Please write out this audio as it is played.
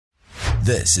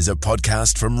This is a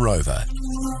podcast from Rover.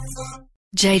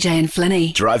 JJ and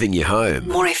Flinny. Driving you home.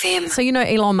 More FM. So you know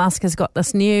Elon Musk has got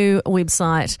this new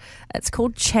website. It's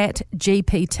called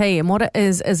ChatGPT, and what it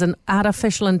is an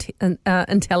artificial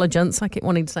intelligence. I keep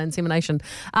wanting to say insemination.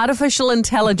 Artificial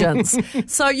intelligence.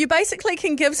 So you basically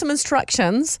can give some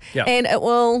instructions, and it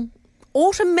will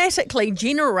automatically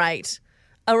generate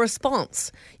a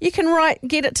response. You can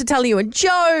get it to tell you a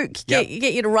joke, get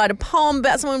you to write a poem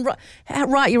about someone,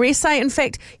 write your essay. In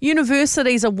fact,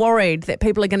 universities are worried that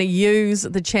people are going to use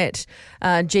the chat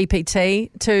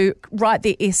GPT to write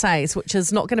their essays, which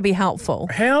is not going to be helpful.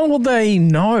 How will they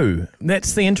know?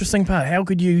 That's the interesting part. How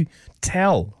could you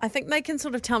tell? I think they can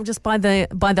sort of tell just by the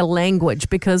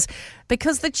language because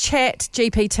the chat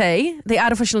GPT, the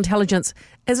artificial intelligence,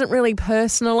 isn't really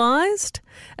personalised.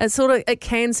 It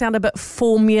can sound a bit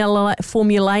formulaic.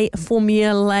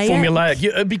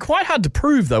 It'd be quite hard to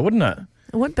prove, though, wouldn't it?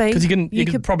 It would be. Because you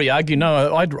could probably argue,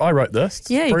 no, I wrote this.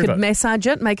 Yeah, you could it. massage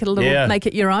it, make it a little, make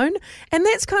it your own. And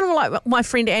that's kind of like my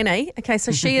friend Annie. Okay,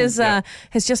 so she is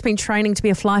has just been training to be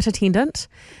a flight attendant.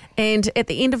 And at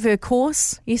the end of her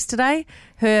course yesterday,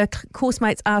 her course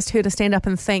mates asked her to stand up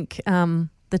and thank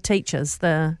the teachers,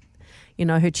 her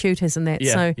tutors and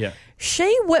that.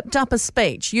 She whipped up a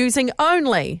speech using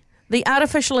only the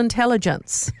artificial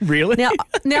intelligence. Really?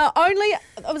 Now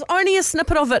only a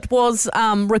snippet of it was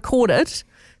recorded,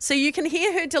 so you can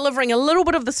hear her delivering a little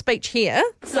bit of the speech here.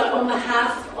 So on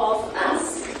behalf of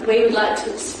us, we would like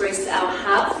to express our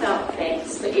heartfelt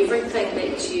thanks for everything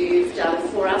that you've done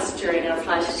for us during our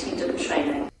flight attendant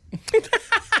training.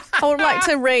 I would like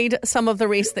to read some of the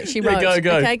rest that she wrote. Go.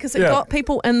 Okay, because it got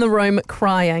people in the room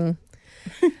crying.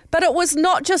 But it was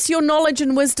not just your knowledge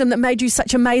and wisdom that made you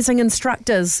such amazing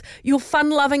instructors. Your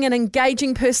fun-loving and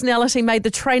engaging personality made the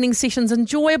training sessions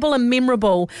enjoyable and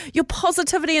memorable. Your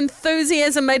positivity and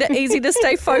enthusiasm made it easy to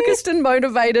stay focused and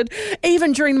motivated,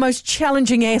 even during the most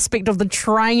challenging aspect of the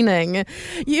training.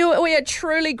 We are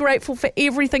truly grateful for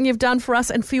everything you've done for us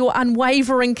and for your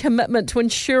unwavering commitment to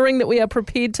ensuring that we are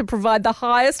prepared to provide the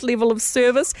highest level of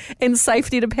service and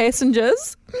safety to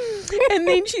passengers. And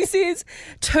then she says,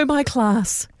 to my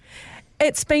class,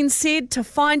 it's been said to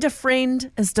find a friend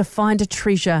is to find a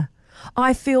treasure.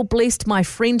 I feel blessed my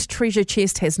friend treasure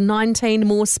chest has 19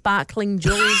 more sparkling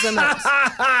jewels in it.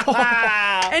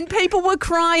 And people were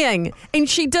crying, and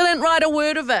she didn't write a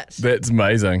word of it. That's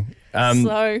amazing.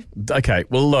 Okay,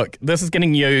 well, look, this is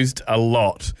getting used a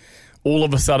lot all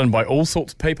of a sudden by all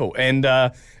sorts of people. And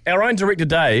our own director,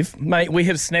 Dave, mate, we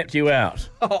have snapped you out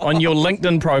on your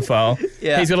LinkedIn profile.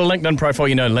 Yeah. He's got a LinkedIn profile,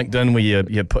 LinkedIn, where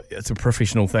you put, it's a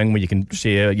professional thing where you can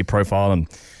share your profile and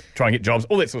try and get jobs,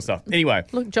 all that sort of stuff. Anyway.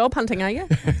 Look, job hunting, are you?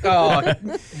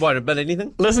 Won't admit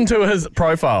anything. Listen to his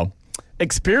profile.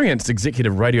 Experienced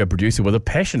executive radio producer with a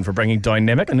passion for bringing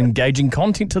dynamic and engaging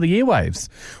content to the airwaves.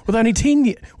 With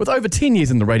over 10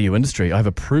 years in the radio industry, I have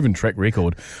a proven track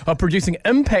record of producing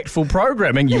impactful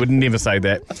programming, you would never say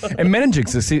that, and managing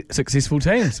successful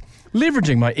teams.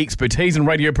 Leveraging my expertise in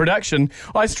radio production,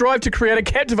 I strive to create a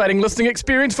captivating listening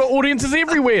experience for audiences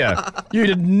everywhere.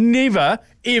 You'd never,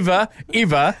 ever,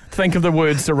 ever think of the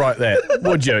words to write that,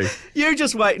 would you? You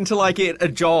just wait until I get a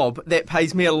job that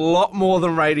pays me a lot more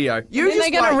than radio. Then they're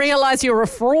going to realise you're a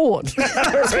fraud,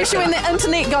 especially when the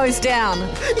internet goes down.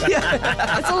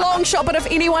 It's a long shot, but if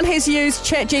anyone has used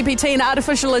ChatGPT and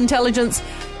artificial intelligence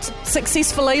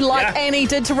successfully, like Annie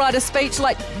did to write a speech,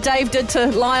 like Dave did to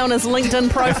lie on his LinkedIn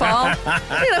profile,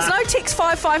 let us know. Text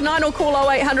 559 or call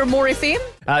 0800 more FM.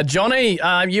 Johnny,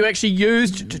 you actually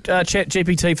used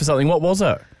ChatGPT for something. What was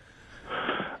it?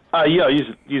 I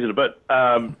use it a bit.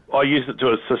 I used it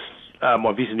to assist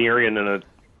my veterinarian in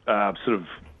a sort of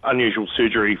unusual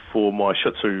surgery for my Shih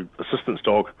Tzu assistance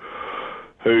dog,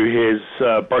 who has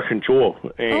broken jaw,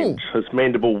 and his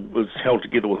mandible was held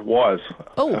together with wires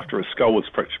after his skull was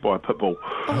fractured by a pit bull.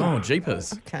 Oh,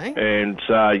 jeepers. Okay. And,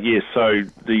 so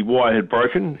the wire had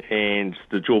broken and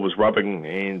the jaw was rubbing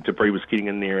and debris was getting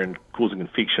in there and causing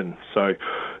infection. So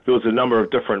there was a number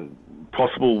of different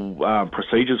possible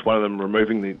procedures, one of them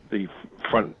removing the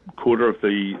front quarter of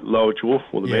the lower jaw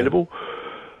or the mandible.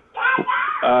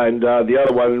 And the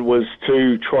other one was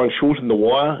to try and shorten the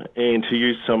wire and to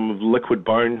use some liquid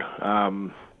bone,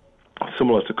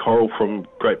 similar to coral from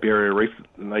Great Barrier Reef.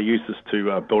 And they use this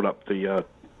to build up the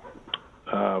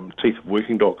teeth of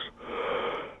working dogs.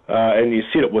 And you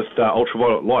set it with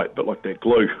ultraviolet light, but like that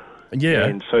glue. Yeah.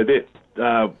 And so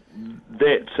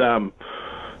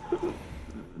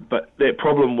but that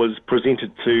problem was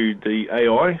presented to the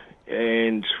AI,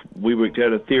 and we worked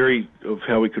out a theory of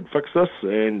how we could fix this,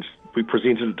 and we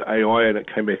presented it to AI, and it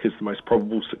came back as the most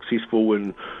probable, successful,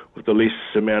 and with the least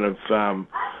amount of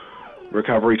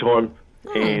recovery time.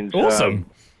 And Awesome.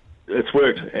 it's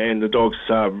worked, and the dog's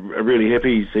really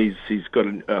happy. He's got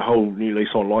a whole new lease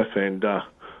on life, and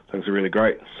things are really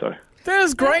great. So. That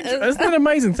is great. Isn't that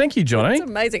amazing? Thank you, Johnny. It's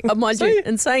amazing. Oh, mind you,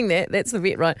 in saying that, that's the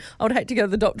vet, right? I would hate to go to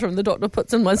the doctor and the doctor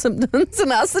puts in my symptoms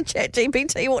and asks the chat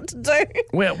GPT what to do.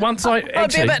 Well, once I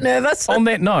I'd be a bit nervous. On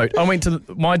that note,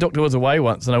 my doctor was away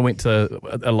once, and I went to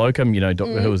a locum,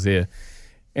 doctor who was there.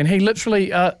 And he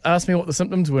literally asked me what the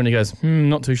symptoms were, and he goes,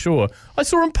 not too sure. I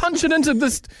saw him punch it into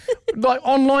this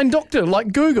online doctor,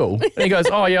 like Google. And he goes,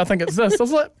 oh, yeah, I think it's this. I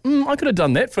was like, I could have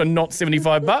done that for not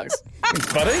 $75.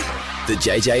 Thanks, buddy. The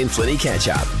JJ and Flinny catch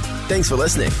up. Thanks for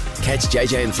listening. Catch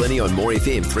JJ and Flinny on More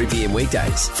FM 3 p.m.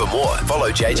 weekdays. For more,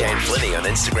 follow JJ and Flinny on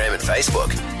Instagram and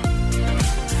Facebook.